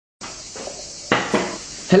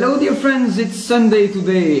Hello dear friends, it's Sunday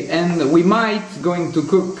today and we might going to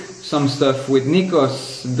cook some stuff with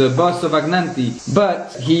Nikos, the boss of Agnanti,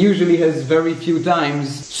 but he usually has very few times,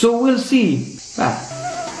 so we'll see.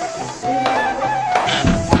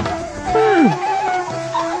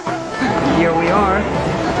 Here we are.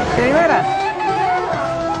 Kalimera!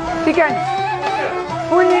 Tigania!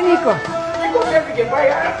 Unde e Nico? Nico teve que vai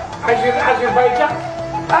Azerbaijão.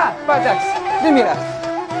 Ah, Patax! Dimira!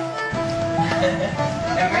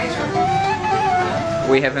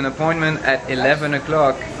 We have an appointment at 11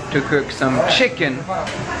 o'clock to cook some chicken.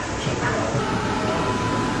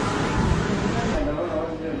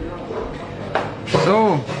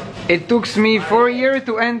 So, it took me 4 years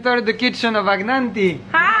to enter the kitchen of Agnanti.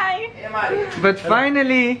 Hi! But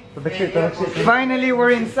finally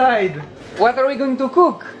we're inside. What are we going to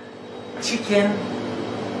cook? Chicken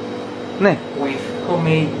Ne. with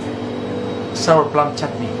homemade sour plum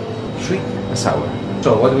chutney. Sweet and sour.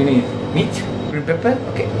 So what do we need? Meat, green pepper,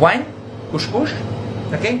 okay, wine, couscous,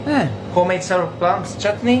 okay, homemade sour plums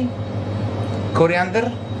chutney,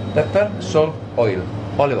 coriander, pepper, salt, oil,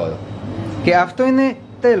 olive oil. Και αυτό είναι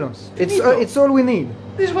τέλος. It's all we need.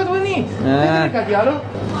 This is what we need. Ah. Δεν είναι κάτι άλλο.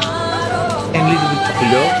 And a little bit of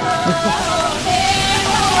oil.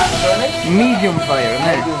 Medium fire,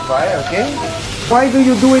 ne? Medium fire, okay. Why do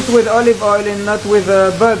you do it with olive oil and not with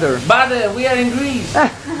butter? Butter, we are in Greece.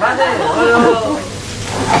 Butter. Oh.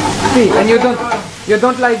 See, and you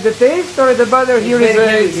don't like the taste, or the butter here is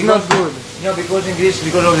it's not good? No, because in Greece,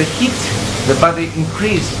 because of the heat, the butter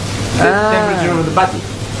increases the temperature of the body.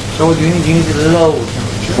 So what you need it low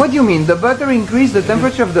temperature. What do you mean? The butter increase the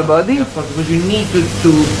temperature of the body? Of course, because you need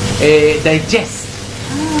to digest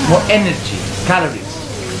more energy, calories.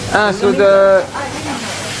 Ah, so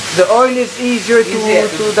the oil is easier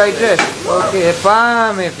to digest. Okay,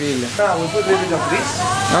 πάμε φίλε. Now we put a little bit of this.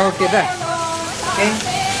 Okay, that. Okay.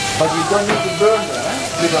 But you don't need to burn that.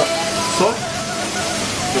 A little salt,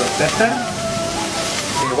 your pepper,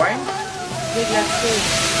 the wine.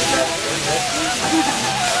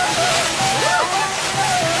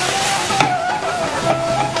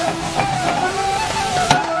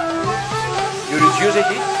 You reduce the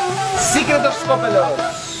heat. Secret of Skopelos.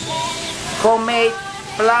 Homemade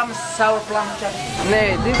sour plum chutney. Ne,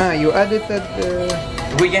 this. Ah, you added that.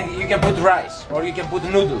 You can put rice or you can put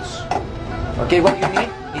noodles. Okay, what you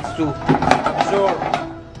need is to absorb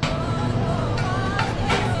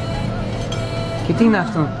Και τι είναι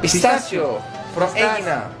αυτό? pistachio from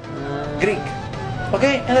Agnanti, Greek.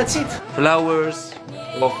 Okay, and that's it. Flowers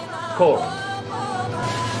of corn.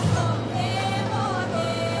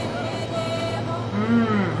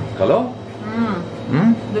 Hello?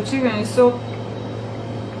 The chicken is so...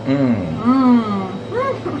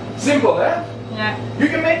 Simple, eh? Yeah. You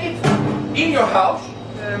can make it in your house.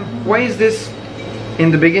 Why is this in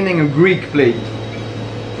the beginning a Greek plate?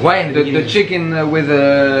 Why in The chicken with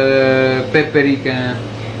paprika.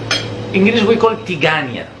 In Greece we call it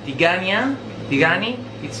Tigania. Tigani,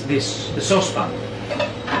 it's this, the saucepan.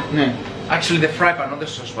 Ne. Actually the fry pan, not the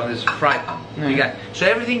saucepan, it's fry pan. Tigania. So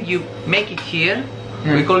everything you make it here,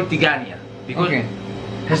 we call it Tigania. Because Okay.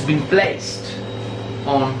 it has been placed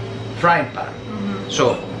on frying pan. So,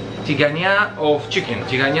 Tigania of chicken,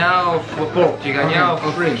 Tigania of pork, Tigania of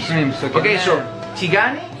shrimps. Okay, so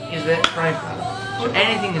Tigani is the frying pan. So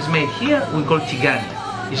anything is made here, we call Tigania.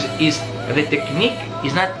 Is the technique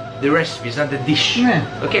is not the recipe, it's not the dish.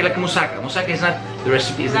 Yeah. Okay, like moussaka. Moussaka is not the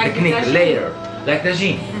recipe, it's the Like technique, tagine. layer. Like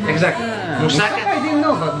tagine, exactly. Moussaka, I didn't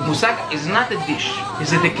know about this. moussaka is not a dish,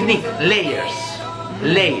 it's a technique, layers.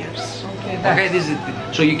 Layers. Okay, Okay, this is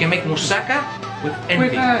so you can make moussaka with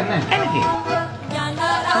anything. With, Anything.